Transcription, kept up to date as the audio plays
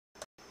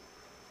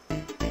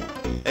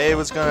Hey,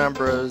 what's going on,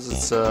 bros?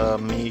 It's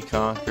me,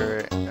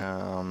 Conquer,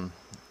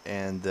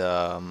 and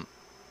I'm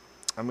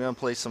gonna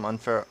play some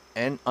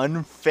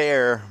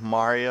unfair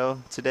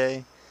Mario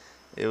today.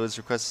 It was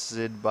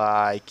requested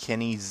by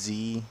Kenny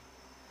Z.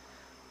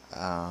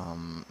 I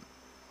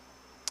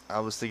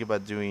was thinking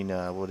about doing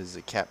what is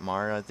it, Cat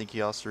Mario? I think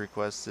he also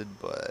requested,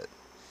 but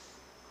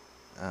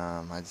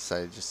I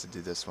decided just to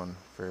do this one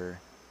for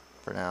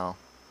now.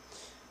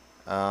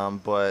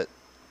 But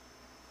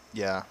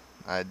yeah,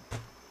 I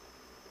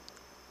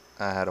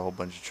had a whole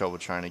bunch of trouble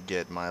trying to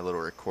get my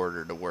little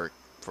recorder to work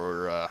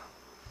for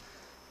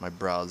my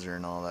browser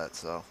and all that,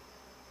 so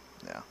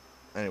yeah.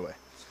 Anyway,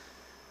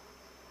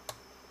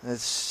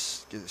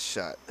 let's give it a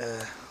shot.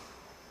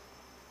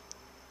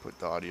 Put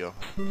the audio.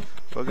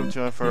 Welcome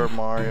to Unfair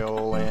Mario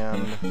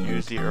Land.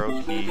 Use the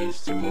arrow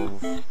keys to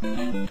move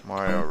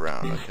Mario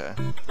around, okay.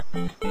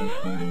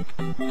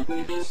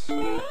 Jesus.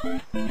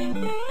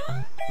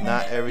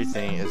 Not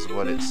everything is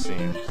what it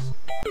seems.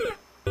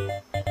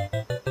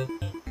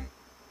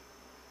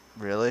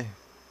 Really?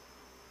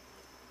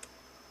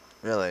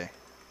 Really?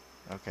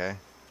 Okay.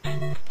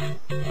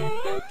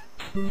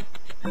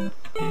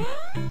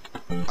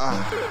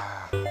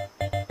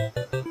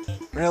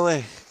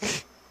 Really?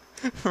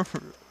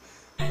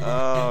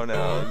 Oh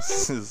no,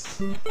 this is...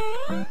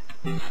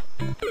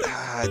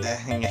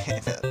 dang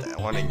it, that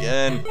one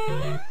again.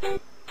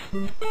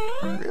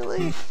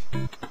 Really?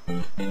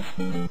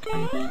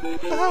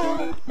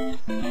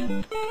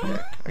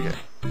 Okay.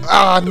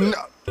 No!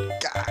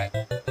 God!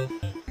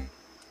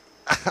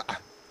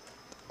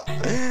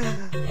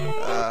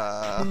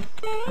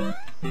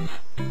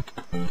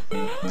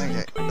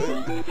 Okay.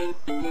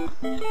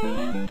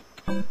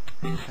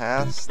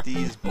 Pass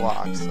these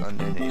blocks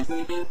underneath.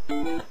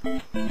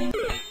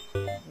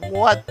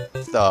 What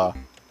the?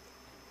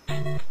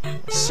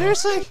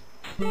 Seriously?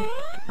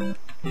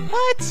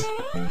 What?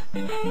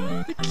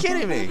 You're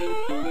kidding me.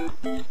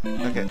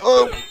 Okay.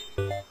 Oh!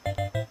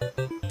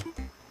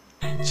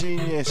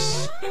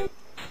 Genius.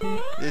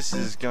 This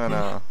is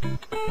gonna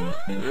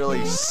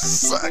really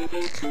suck.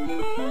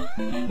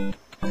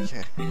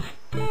 Okay.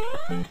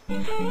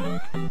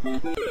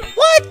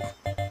 What?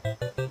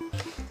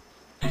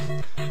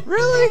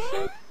 Really?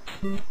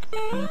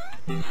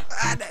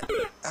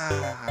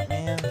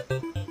 Man.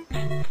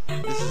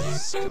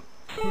 This is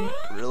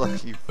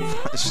really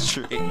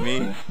frustrating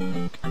me.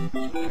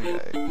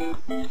 Okay.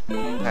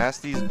 Pass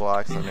these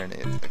blocks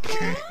underneath.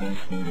 Okay.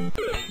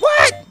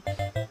 What?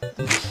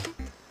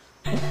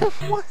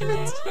 What?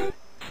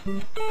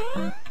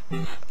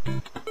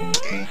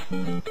 Okay.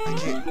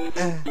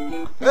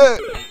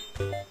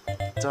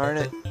 Darn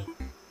it.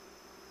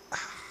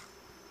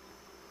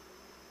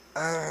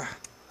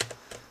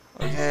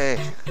 Okay.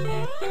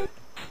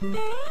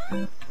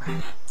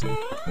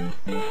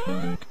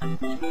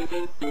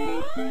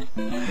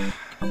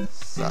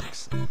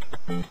 Sucks.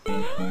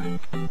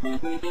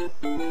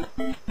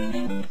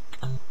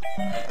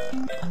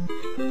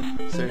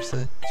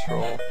 Seriously,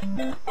 troll.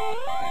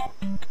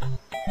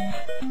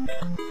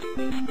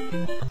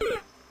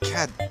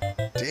 God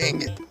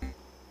dang it.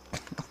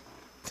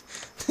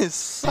 This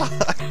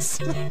sucks.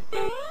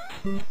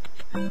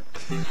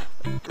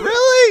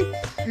 Really?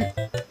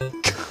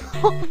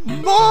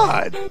 Come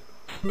on!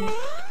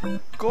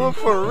 Going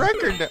for a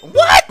record now.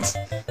 What?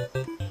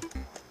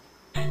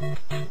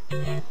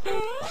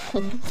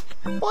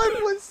 What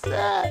was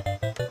that?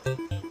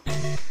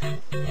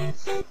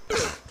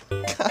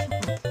 God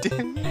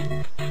damn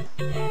it.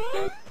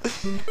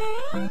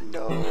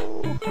 No.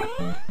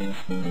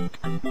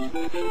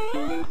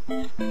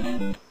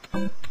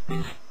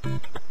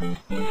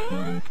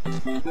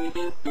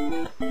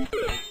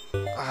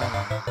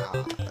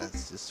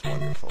 That's just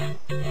wonderful.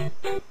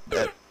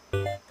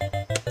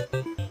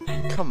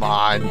 Come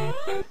on.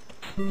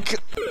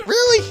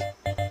 Really?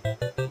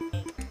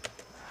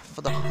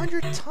 For the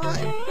 100th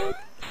time?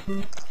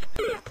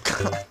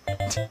 God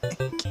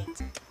dang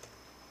it.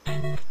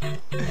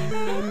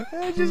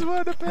 I just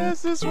want to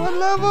pass this one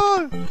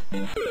level.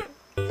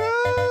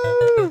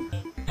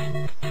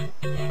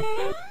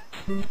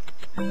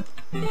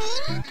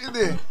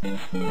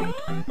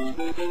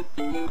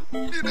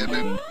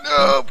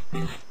 No.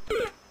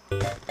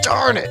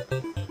 Darn it.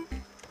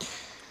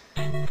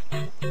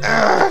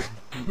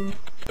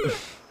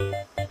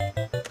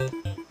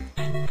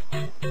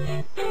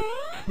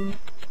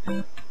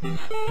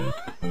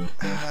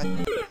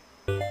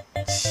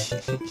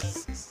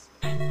 Jesus.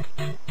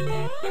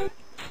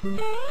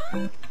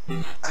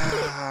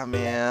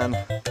 Man.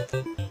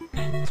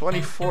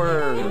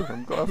 24.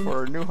 I'm going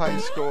for a new high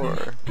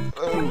score.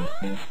 Oh.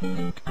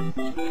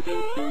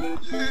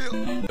 Yeah.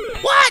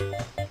 What?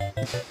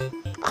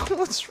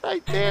 Oh, it's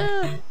right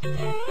there.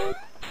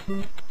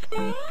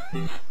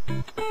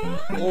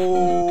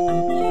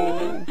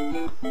 Oh.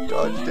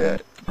 Dodge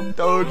that.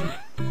 Dodge.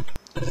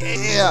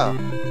 Yeah.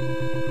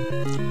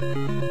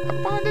 I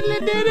finally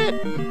did it.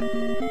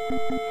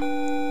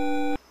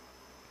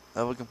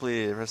 Level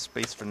completed. Rest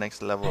space for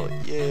next level.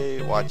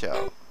 Yay. Watch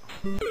out.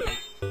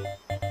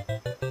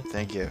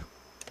 Thank you.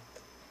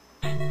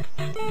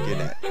 Good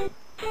night.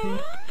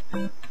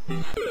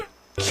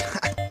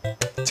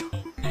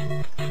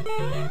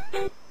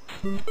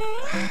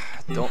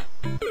 Don't.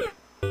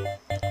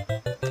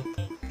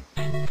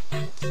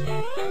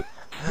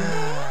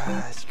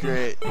 That's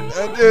great.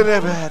 I did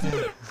it, man.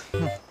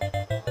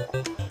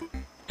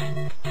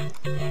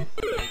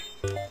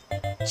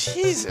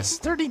 Jesus,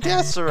 30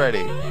 deaths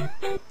already.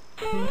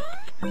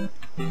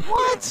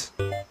 What?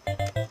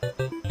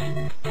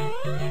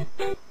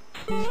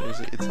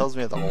 Seriously, it tells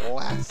me at the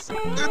last. No,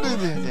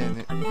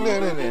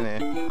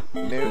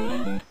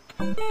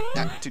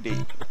 not today.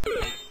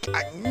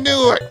 I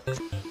knew it.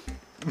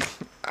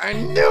 I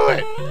knew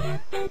it.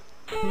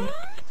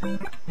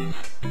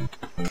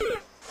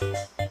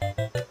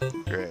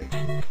 Great.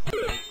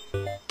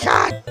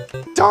 God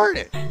darn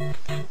it.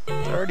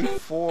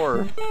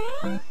 34.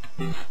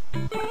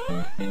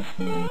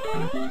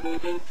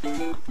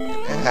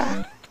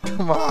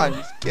 Come on,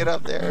 just get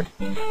up there.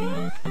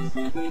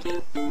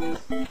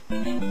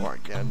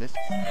 Walk down this.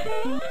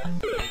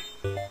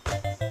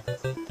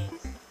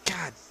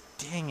 God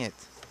dang it.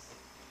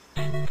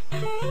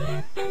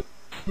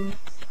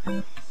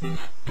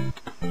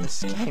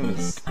 This game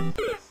is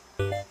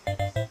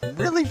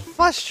really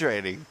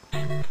frustrating.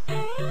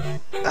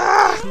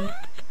 Ah!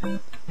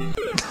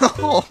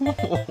 No!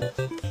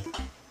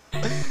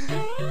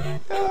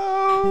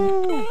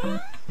 No!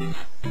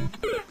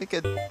 Like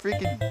a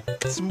freaking...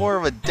 It's more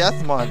of a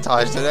death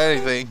montage than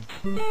anything.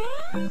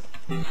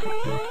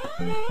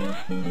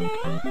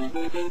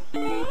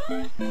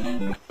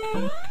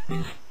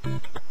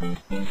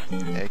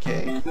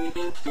 Okay.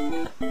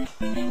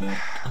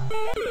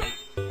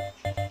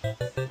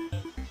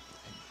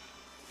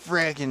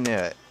 Frickin' knew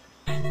it.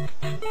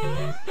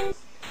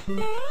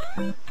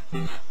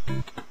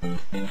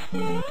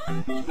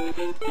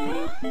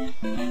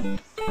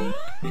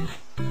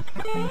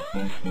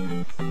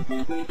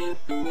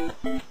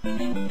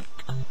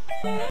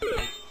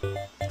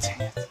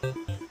 Dang it.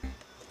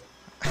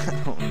 I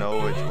don't know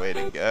which way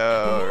to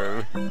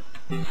go.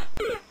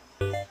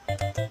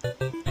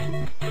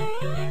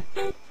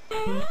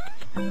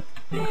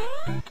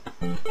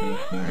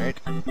 Alright.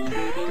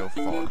 Go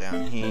fall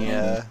down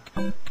here.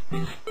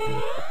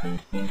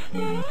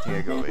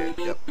 Here, go over here.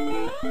 Yep.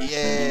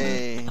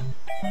 Yay!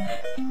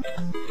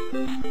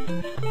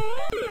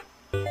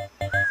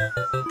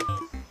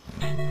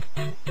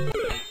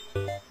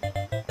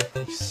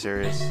 Are you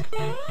serious?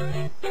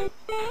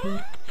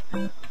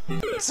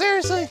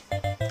 Seriously?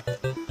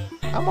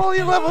 I'm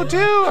only level 2!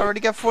 I already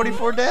got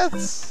 44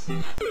 deaths!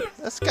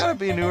 That's gotta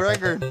be a new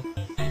record.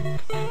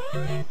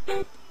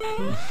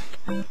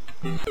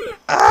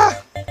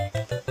 Ah!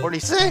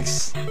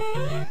 46!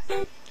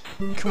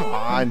 Come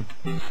on!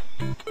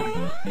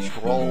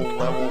 Troll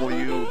level,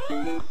 you!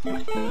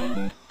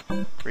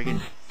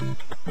 Freaking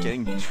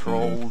getting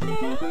trolled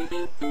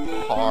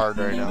hard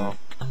right now.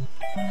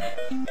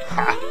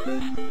 Ha!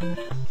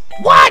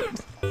 What?!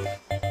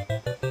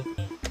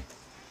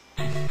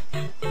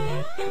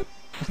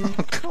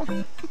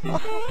 Come on!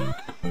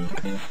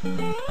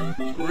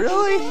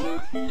 Really?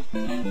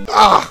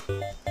 Ah!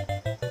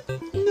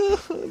 No,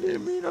 I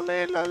didn't mean to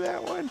land on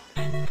that one.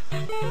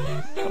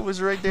 I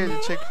was right there at the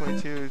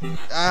checkpoint too.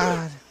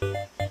 Ah!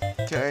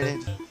 Darn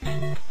it.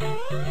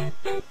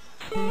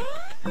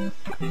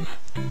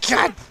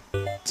 God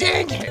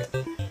dang it!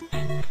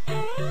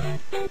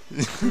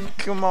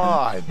 Come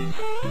on!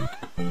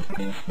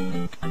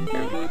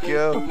 There we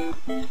go.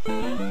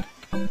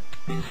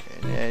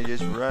 And then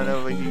just run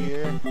over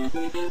here.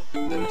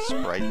 Them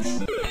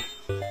sprites.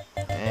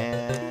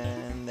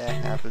 And that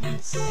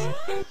happens.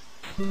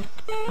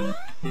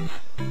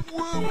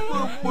 Whoa,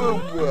 whoa, whoa,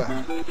 whoa.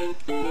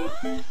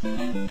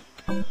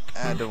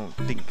 I don't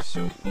think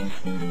so.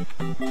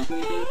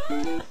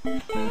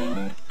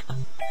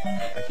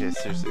 Okay,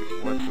 seriously,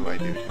 what do I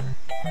do here?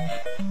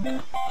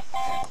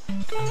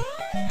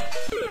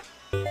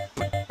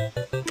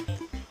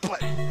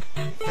 But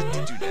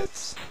 52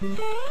 deaths.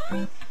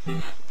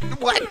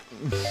 What?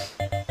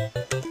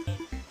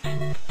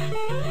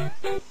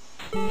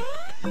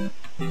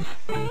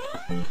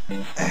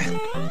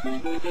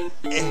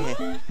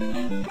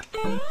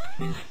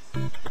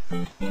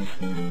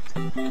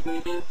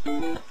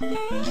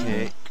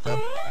 Okay, up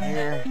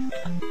here.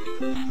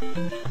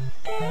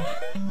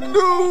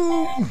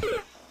 No!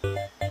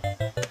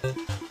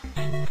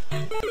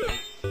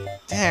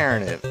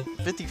 Darn it.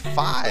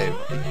 55.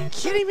 Are you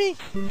kidding me?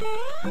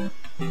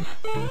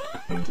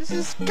 This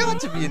has got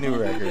to be a new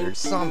record or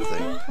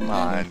something. Come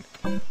on.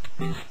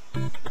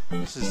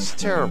 This is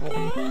terrible.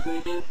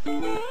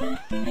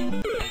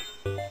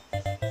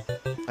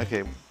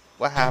 Okay,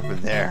 what happened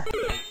there?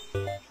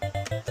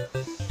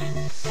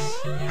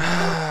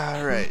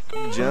 Alright,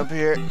 jump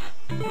here.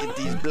 Get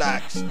these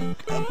blocks.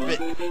 Up it.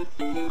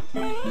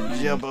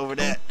 Jump over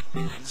that.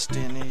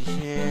 Stand in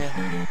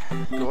here.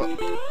 Go up.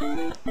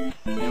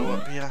 Go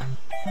up here.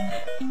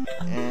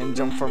 And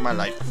jump for my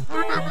life.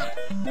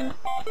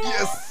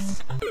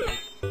 Yes!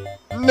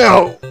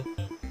 No!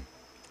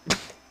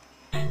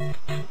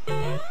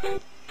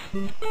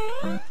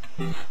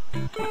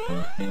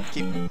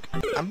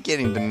 I'm I'm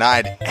getting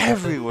denied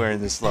everywhere in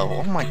this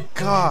level. Oh my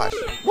gosh.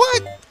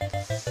 What?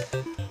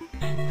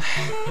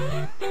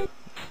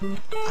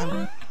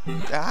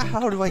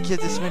 How do I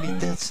get this many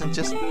deaths in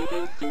just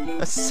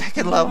a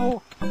second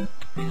level?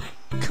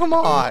 Come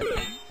on.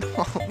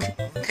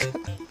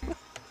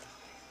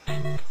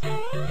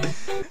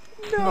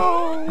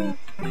 No.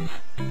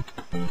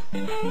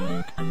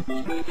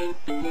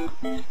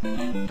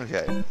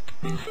 Okay.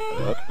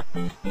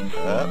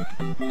 Up.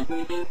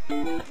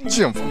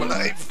 Jump for my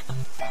life.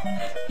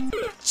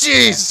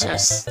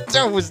 Jesus,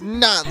 that was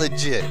not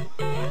legit.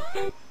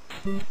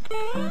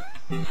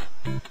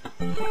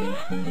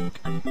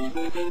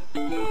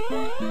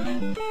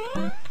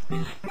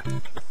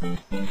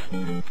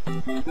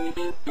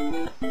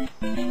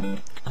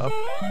 Up.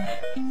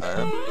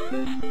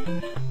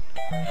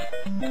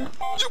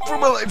 Jump for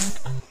my life.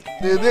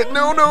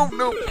 No, no,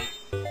 no.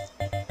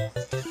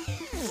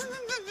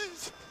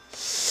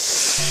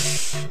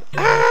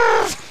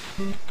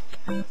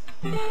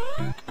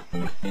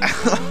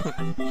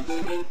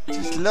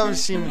 Just love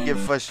seeing me get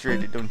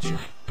frustrated, don't you?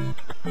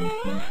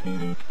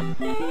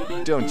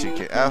 Don't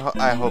you?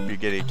 I hope you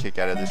get a kick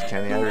out of this,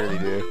 Kenny. I really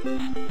do.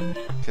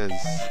 Because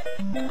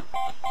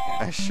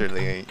I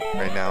surely ain't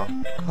right now.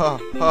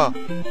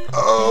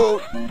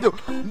 Oh! No.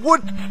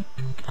 What?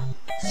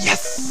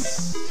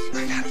 Yes!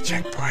 I got a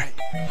checkpoint.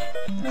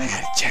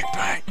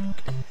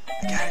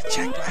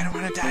 I don't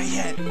want to die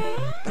yet.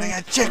 But I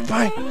got a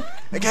checkpoint.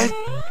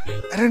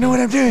 I don't know what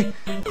I'm doing.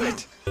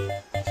 But...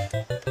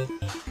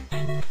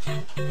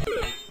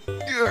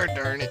 Oh,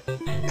 darn it.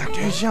 I'm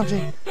doing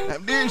something.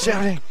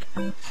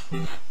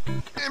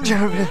 I'm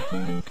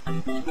jumping.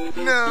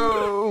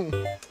 No.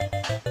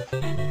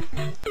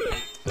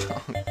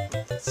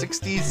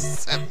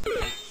 67.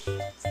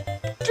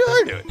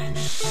 Darn it.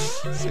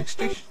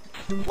 60.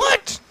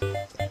 What?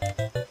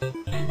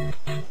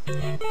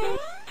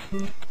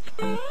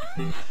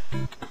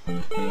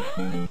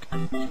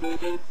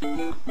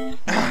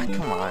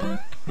 Come on.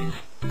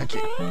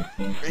 Okay.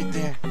 Right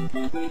there.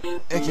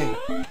 Okay.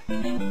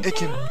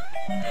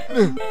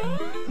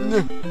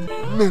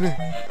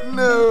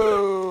 No.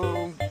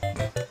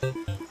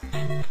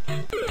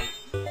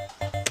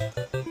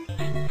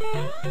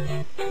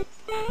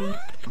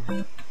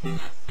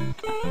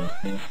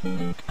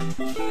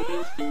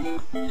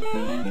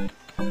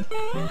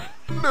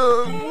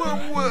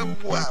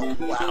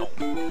 Wow.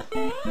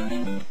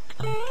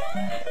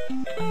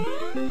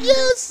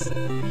 Yes!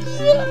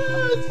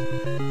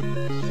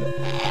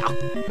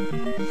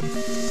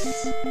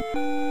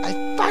 I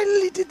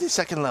finally did the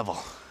second level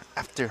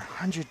after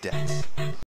 100 deaths.